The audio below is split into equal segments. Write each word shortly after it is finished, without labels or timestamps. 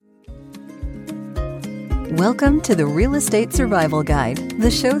Welcome to the Real Estate Survival Guide, the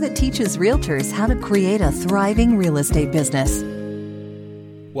show that teaches realtors how to create a thriving real estate business.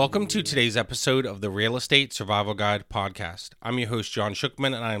 Welcome to today's episode of the Real Estate Survival Guide podcast. I'm your host, John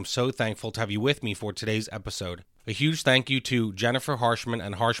Shookman, and I am so thankful to have you with me for today's episode. A huge thank you to Jennifer Harshman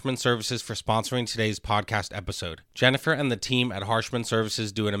and Harshman Services for sponsoring today's podcast episode. Jennifer and the team at Harshman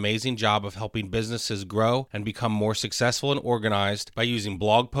Services do an amazing job of helping businesses grow and become more successful and organized by using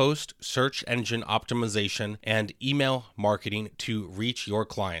blog post, search engine optimization, and email marketing to reach your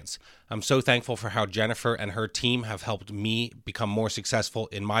clients. I'm so thankful for how Jennifer and her team have helped me become more successful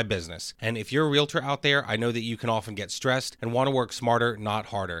in my business. And if you're a realtor out there, I know that you can often get stressed and want to work smarter, not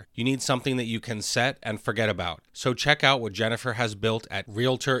harder. You need something that you can set and forget about. So check out what Jennifer has built at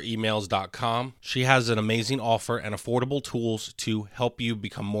realtoremails.com. She has an amazing offer and affordable tools to help you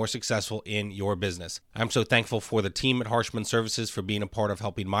become more successful in your business. I'm so thankful for the team at Harshman Services for being a part of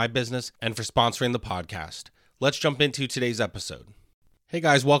helping my business and for sponsoring the podcast. Let's jump into today's episode. Hey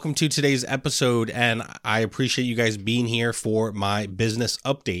guys, welcome to today's episode, and I appreciate you guys being here for my business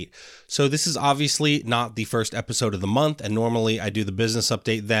update. So this is obviously not the first episode of the month, and normally I do the business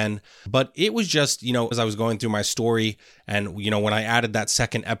update then, but it was just, as I was going through my story and, when I added that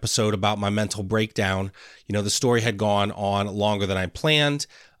second episode about my mental breakdown, the story had gone on longer than I planned,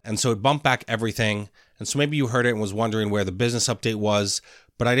 and so it bumped back everything. And so maybe you heard it and was wondering where the business update was,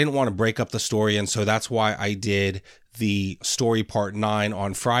 but I didn't want to break up the story, and so that's why I did the story part 9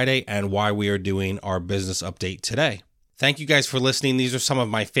 on Friday and why we are doing our business update today. Thank you guys for listening. These are some of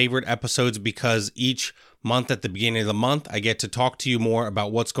my favorite episodes because each month at the beginning of the month, I get to talk to you more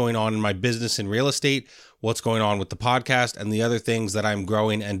about what's going on in my business in real estate, what's going on with the podcast, and the other things that I'm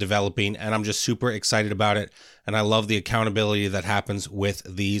growing and developing. And I'm just super excited about it. And I love the accountability that happens with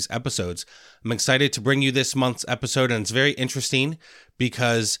these episodes. I'm excited to bring you this month's episode, and it's very interesting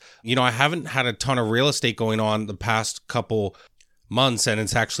because, I haven't had a ton of real estate going on the past couple months, and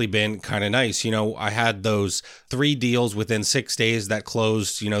it's actually been kind of nice. I had those 3 deals within 6 days that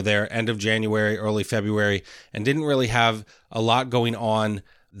closed, their end of January, early February, and didn't really have a lot going on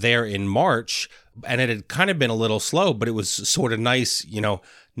there in March. And it had kind of been a little slow, but it was sort of nice,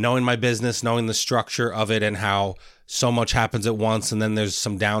 knowing my business, knowing the structure of it and how so much happens at once. And then there's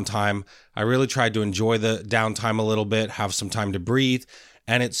some downtime. I really tried to enjoy the downtime a little bit, have some time to breathe.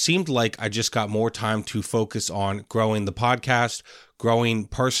 And it seemed like I just got more time to focus on growing the podcast, growing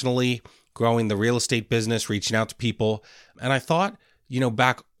personally, growing the real estate business, reaching out to people. And I thought,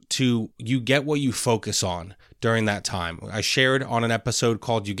 back to you get what you focus on during that time. I shared on an episode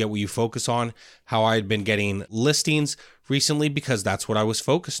called You Get What You Focus On, how I had been getting listings recently because that's what I was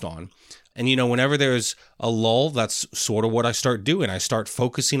focused on. And, whenever there's a lull, that's sort of what I start doing. I start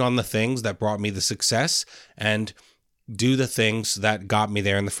focusing on the things that brought me the success and do the things that got me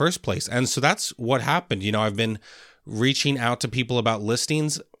there in the first place. And so that's what happened. I've been reaching out to people about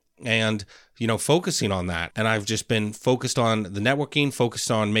listings and, focusing on that. And I've just been focused on the networking, focused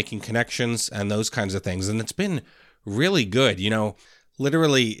on making connections and those kinds of things. And it's been really good.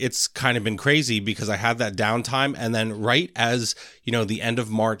 Literally, it's kind of been crazy because I had that downtime. And then right as, the end of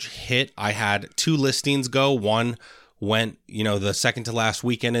March hit, I had 2 listings go. One went, the second to last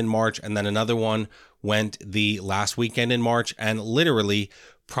weekend in March, and then another one went the last weekend in March. And literally,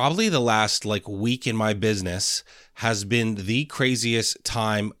 probably the last week in my business has been the craziest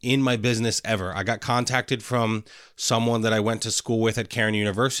time in my business ever. I got contacted from someone that I went to school with at Cairn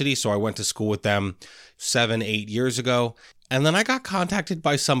University. So I went to school with them 7-8 years ago. And then I got contacted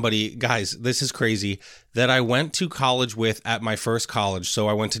by somebody, guys, this is crazy, that I went to college with at my first college. So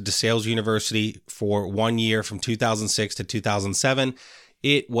I went to DeSales University for 1 year from 2006 to 2007.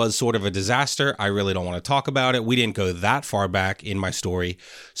 It was sort of a disaster. I really don't want to talk about it. We didn't go that far back in my story.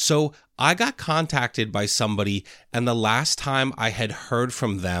 So I got contacted by somebody, and the last time I had heard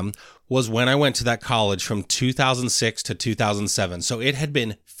from them was when I went to that college from 2006 to 2007. So it had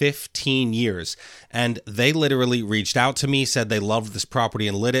been 15 years, and they literally reached out to me, said they loved this property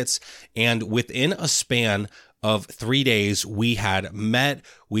in Lititz, and within a span of 3 days, we had met,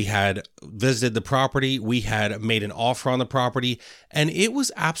 we had visited the property, we had made an offer on the property, and it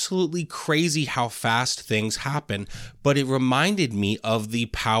was absolutely crazy how fast things happen. But it reminded me of the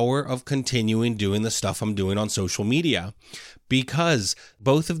power of continuing doing the stuff I'm doing on social media, because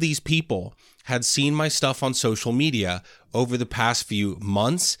both of these people had seen my stuff on social media over the past few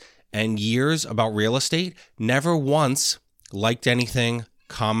months and years about real estate, never once liked anything,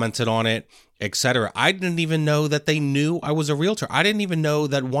 commented on it, etc. I didn't even know that they knew I was a realtor. I didn't even know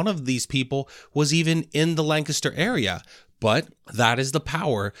that one of these people was even in the Lancaster area. But that is the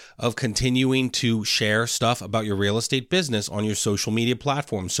power of continuing to share stuff about your real estate business on your social media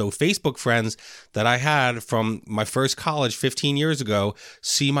platforms. So Facebook friends that I had from my first college 15 years ago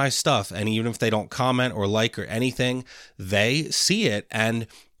see my stuff. And even if they don't comment or like or anything, they see it and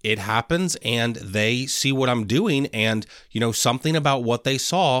it happens and they see what I'm doing. And, something about what they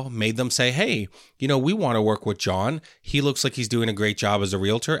saw made them say, hey, we want to work with John. He looks like he's doing a great job as a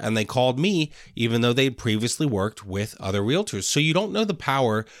realtor. And they called me, even though they'd previously worked with other realtors. So you don't know the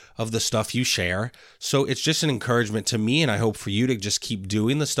power of the stuff you share. So it's just an encouragement to me. And I hope for you to just keep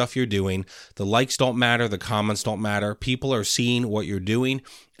doing the stuff you're doing. The likes don't matter. The comments don't matter. People are seeing what you're doing.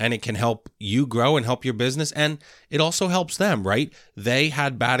 And it can help you grow and help your business. And it also helps them, right? They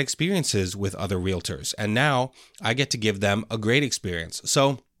had bad experiences with other realtors. And now I get to give them a great experience.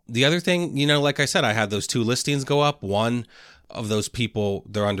 So the other thing, like I said, I had those 2 listings go up. One of those people,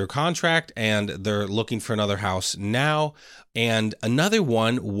 they're under contract and they're looking for another house now. And another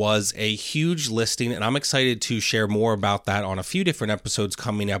one was a huge listing. And I'm excited to share more about that on a few different episodes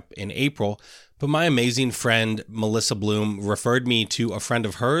coming up in April. But my amazing friend, Melissa Bloom, referred me to a friend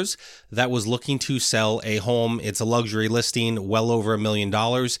of hers that was looking to sell a home. It's a luxury listing, well over $1 million.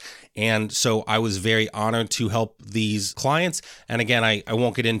 And so I was very honored to help these clients. And again, I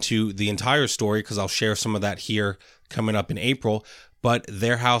won't get into the entire story because I'll share some of that here coming up in April. But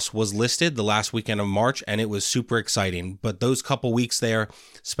their house was listed the last weekend of March, and it was super exciting. But those couple weeks there,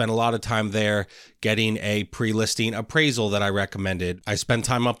 spent a lot of time there getting a pre-listing appraisal that I recommended. I spent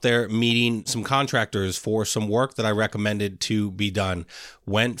time up there meeting some contractors for some work that I recommended to be done.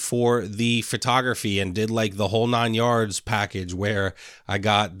 Went for the photography and did like the whole 9 yards package where I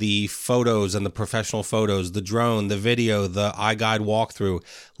got the photos and the professional photos, the drone, the video, the iGuide walkthrough,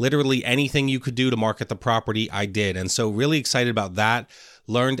 literally anything you could do to market the property, I did. And so really excited about that.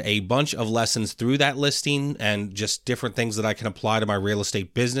 Learned a bunch of lessons through that listing and just different things that I can apply to my real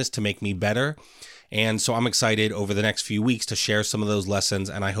estate business to make me better. And so I'm excited over the next few weeks to share some of those lessons,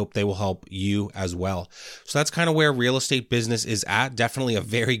 and I hope they will help you as well. So that's kind of where real estate business is at. Definitely a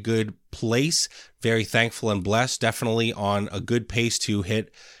very good place. Very thankful and blessed. Definitely on a good pace to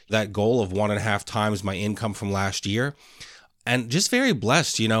hit that goal of 1.5 times my income from last year. And just very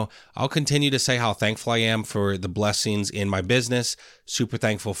blessed, I'll continue to say how thankful I am for the blessings in my business. Super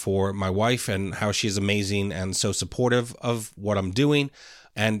thankful for my wife and how she's amazing and so supportive of what I'm doing.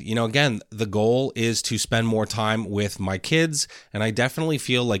 And, again, the goal is to spend more time with my kids. And I definitely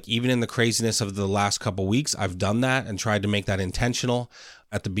feel like even in the craziness of the last couple weeks, I've done that and tried to make that intentional.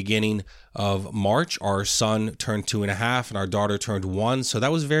 At the beginning of March, our son turned 2.5 and our daughter turned 1. So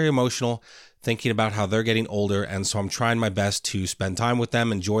that was very emotional, thinking about how they're getting older. And so I'm trying my best to spend time with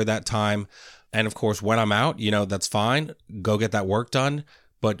them, enjoy that time. And of course, when I'm out, that's fine. Go get that work done.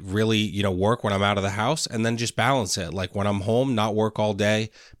 But really, work when I'm out of the house and then just balance it. Like when I'm home, not work all day,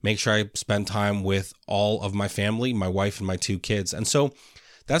 make sure I spend time with all of my family, my wife and my 2 kids. And so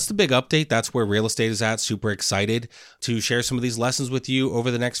that's the big update. That's where real estate is at. Super excited to share some of these lessons with you over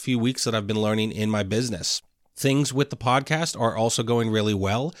the next few weeks that I've been learning in my business. Things with the podcast are also going really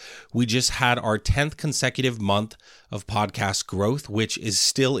well. We just had our 10th consecutive month of podcast growth, which is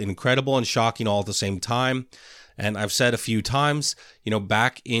still incredible and shocking all at the same time. And I've said a few times,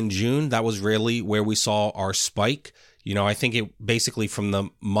 back in June, that was really where we saw our spike. I think it basically from the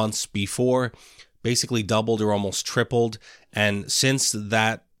months before basically doubled or almost tripled. And since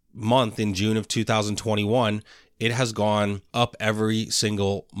that month in June of 2021, it has gone up every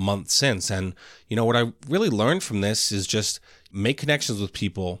single month since. And, what I really learned from this is just make connections with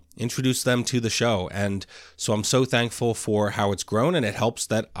people, introduce them to the show. And so I'm so thankful for how it's grown, and it helps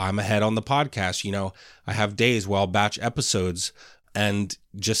that I'm ahead on the podcast. I have days where I'll batch episodes and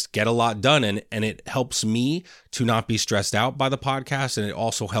just get a lot done. And it helps me to not be stressed out by the podcast. And it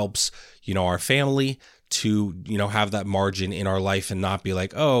also helps, our family to, have that margin in our life and not be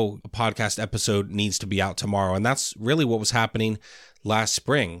like, oh, a podcast episode needs to be out tomorrow. And that's really what was happening last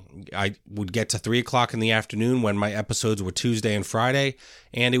spring. I would get to 3:00 in the afternoon when my episodes were Tuesday and Friday,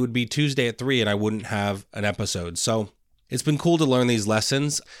 and it would be Tuesday at 3 and I wouldn't have an episode. So it's been cool to learn these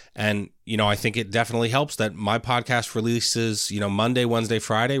lessons. And, I think it definitely helps that my podcast releases, Monday, Wednesday,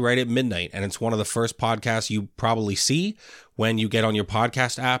 Friday, right at midnight. And it's one of the first podcasts you probably see when you get on your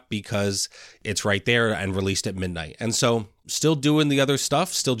podcast app because it's right there and released at midnight. And so still doing the other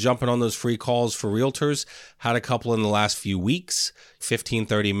stuff, still jumping on those free calls for realtors. Had a couple in the last few weeks, 15,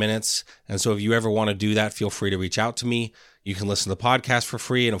 30 minutes. And so if you ever want to do that, feel free to reach out to me. You can listen to the podcast for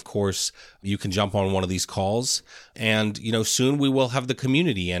free. And of course, you can jump on one of these calls. And, soon we will have the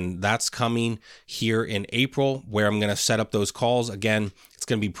community. And that's coming here in April where I'm going to set up those calls. Again, It's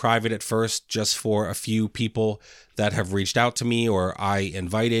going to be private at first, just for a few people that have reached out to me or I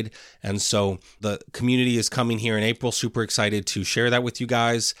invited. And so the community is coming here in April. Super excited to share that with you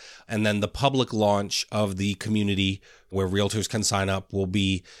guys. And then the public launch of the community where realtors can sign up will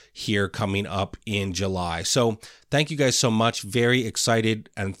be here coming up in July. So thank you guys so much. Very excited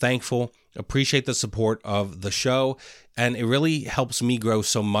and thankful. Appreciate the support of the show. And it really helps me grow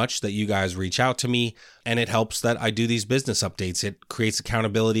so much that you guys reach out to me, and it helps that I do these business updates. It creates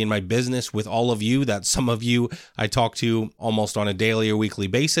accountability in my business with all of you, that some of you I talk to almost on a daily or weekly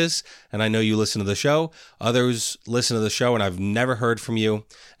basis. And I know you listen to the show. Others listen to the show and I've never heard from you,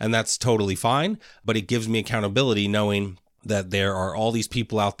 and that's totally fine. But it gives me accountability knowing that there are all these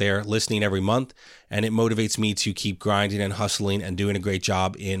people out there listening every month, and it motivates me to keep grinding and hustling and doing a great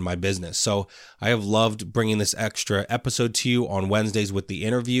job in my business. So I have loved bringing this extra episode to you on Wednesdays with the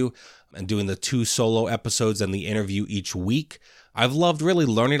interview and doing the 2 solo episodes and the interview each week. I've loved really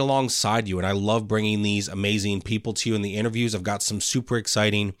learning alongside you, and I love bringing these amazing people to you in the interviews. I've got some super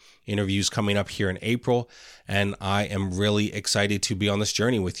exciting interviews coming up here in April, and I am really excited to be on this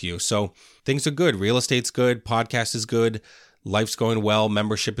journey with you. So things are good. Real estate's good. Podcast is good. Life's going well.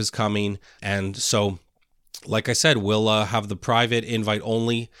 Membership is coming. And so, like I said, we'll have the private invite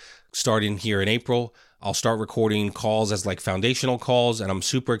only starting here in April. I'll start recording calls as like foundational calls, and I'm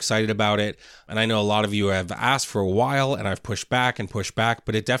super excited about it. And I know a lot of you have asked for a while, and I've pushed back,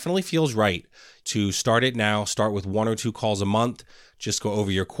 but it definitely feels right to start it now. Start with 1 or 2 calls a month. Just go over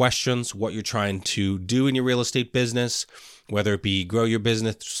your questions, what you're trying to do in your real estate business, whether it be grow your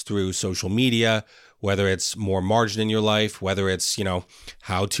business through social media, whether it's more margin in your life, whether it's,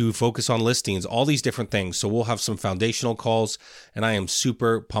 how to focus on listings, all these different things. So we'll have some foundational calls, and I am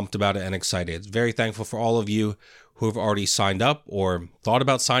super pumped about it and excited. Very thankful for all of you who have already signed up or thought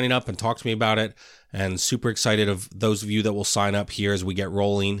about signing up and talked to me about it, and super excited of those of you that will sign up here as we get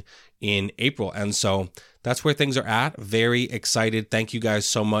rolling in April. And so that's where things are at. Very excited. Thank you guys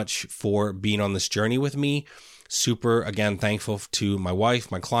so much for being on this journey with me. Super, again, thankful to my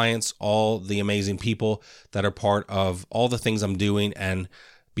wife, my clients, all the amazing people that are part of all the things I'm doing and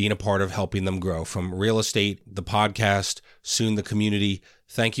being a part of helping them grow, from real estate, the podcast, soon the community.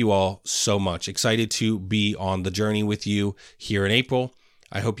 Thank you all so much. Excited to be on the journey with you here in April.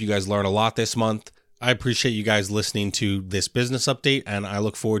 I hope you guys learn a lot this month. I appreciate you guys listening to this business update, and I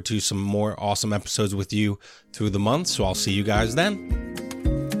look forward to some more awesome episodes with you through the month. So I'll see you guys then.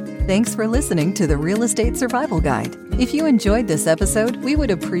 Thanks for listening to the Real Estate Survival Guide. If you enjoyed this episode, we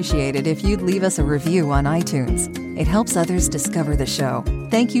would appreciate it if you'd leave us a review on iTunes. It helps others discover the show.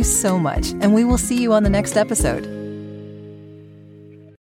 Thank you so much, and we will see you on the next episode.